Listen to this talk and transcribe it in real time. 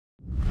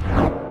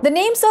The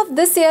names of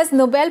this year's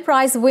Nobel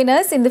Prize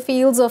winners in the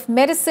fields of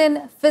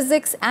medicine,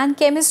 physics and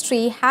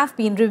chemistry have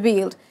been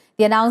revealed.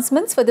 The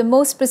announcements for the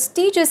most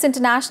prestigious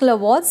international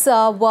awards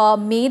were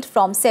made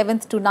from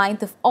 7th to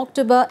 9th of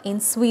October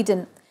in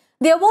Sweden.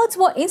 The awards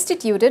were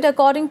instituted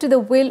according to the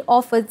will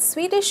of a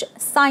Swedish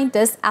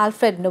scientist,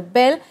 Alfred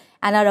Nobel,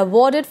 and are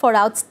awarded for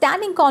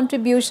outstanding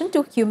contribution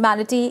to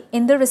humanity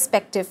in the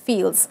respective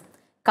fields.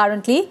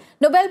 Currently,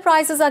 Nobel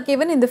Prizes are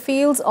given in the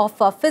fields of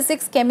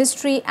physics,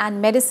 chemistry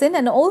and medicine,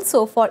 and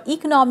also for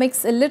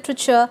economics,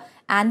 literature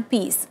and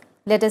peace.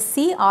 Let us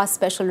see our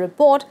special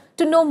report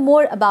to know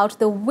more about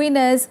the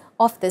winners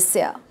of this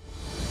year.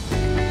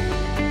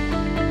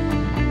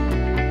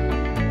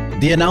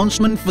 The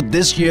announcement for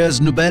this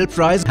year's Nobel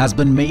Prize has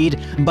been made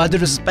by the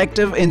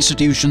respective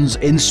institutions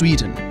in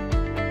Sweden.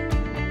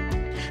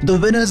 The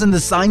winners in the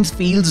science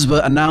fields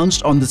were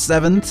announced on the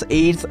 7th,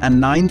 8th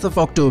and 9th of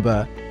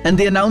October, and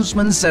the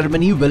announcement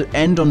ceremony will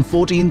end on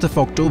 14th of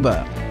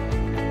October.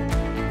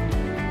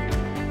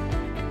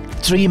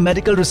 3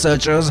 medical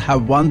researchers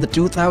have won the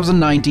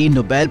 2019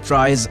 Nobel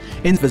Prize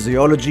in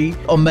Physiology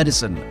or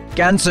Medicine.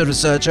 Cancer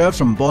researcher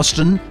from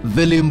Boston,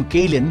 William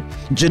Kaelin,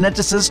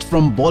 geneticist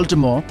from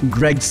Baltimore,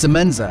 Greg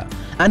Semenza,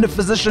 and a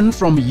physician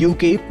from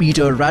UK,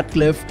 Peter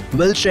Ratcliffe,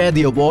 will share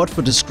the award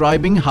for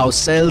describing how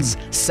cells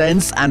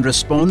sense and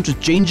respond to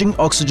changing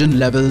oxygen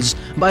levels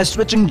by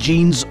switching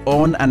genes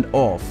on and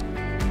off.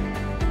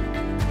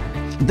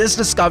 This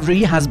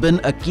discovery has been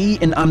a key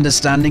in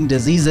understanding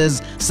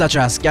diseases such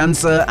as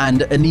cancer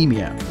and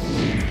anemia.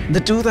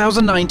 The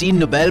 2019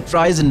 Nobel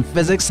Prize in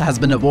Physics has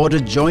been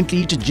awarded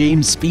jointly to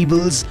James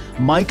Peebles,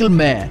 Michael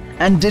Mayer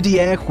and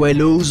Didier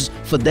Queloz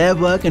for their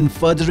work in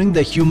furthering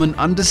the human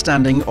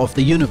understanding of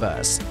the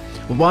universe.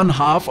 One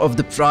half of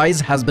the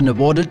prize has been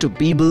awarded to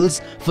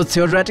Peebles for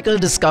theoretical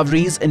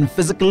discoveries in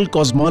physical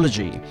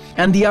cosmology,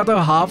 and the other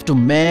half to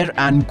Mayer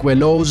and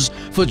Queloz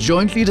for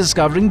jointly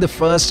discovering the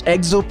first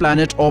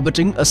exoplanet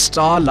orbiting a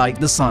star like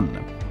the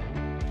Sun.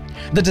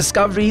 The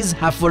discoveries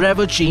have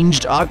forever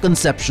changed our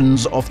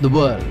conceptions of the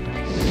world.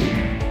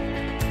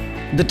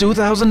 The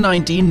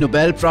 2019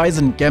 Nobel Prize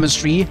in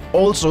Chemistry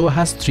also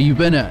has 3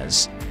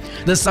 winners.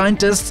 The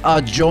scientists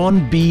are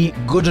John B.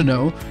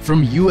 Goodenough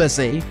from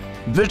USA,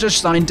 British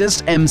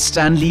scientist M.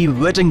 Stanley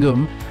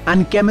Whittingham,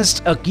 and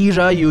chemist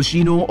Akira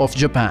Yoshino of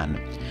Japan.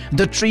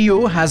 The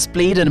trio has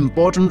played an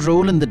important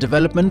role in the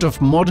development of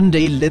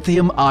modern-day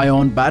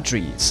lithium-ion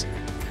batteries.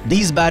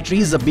 These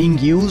batteries are being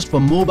used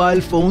for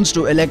mobile phones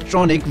to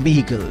electronic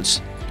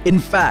vehicles. In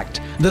fact,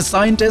 the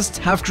scientists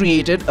have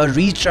created a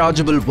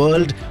rechargeable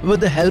world with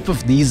the help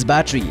of these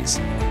batteries.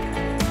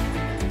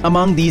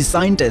 Among these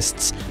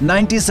scientists,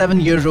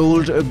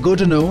 97-year-old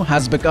Goodenough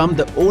has become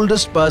the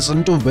oldest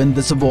person to win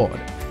this award.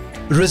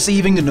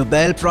 Receiving a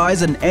Nobel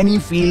Prize in any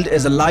field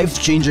is a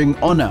life-changing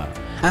honor,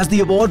 as the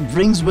award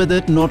brings with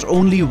it not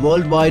only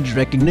worldwide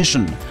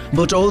recognition,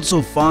 but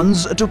also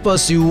funds to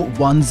pursue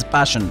one's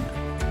passion.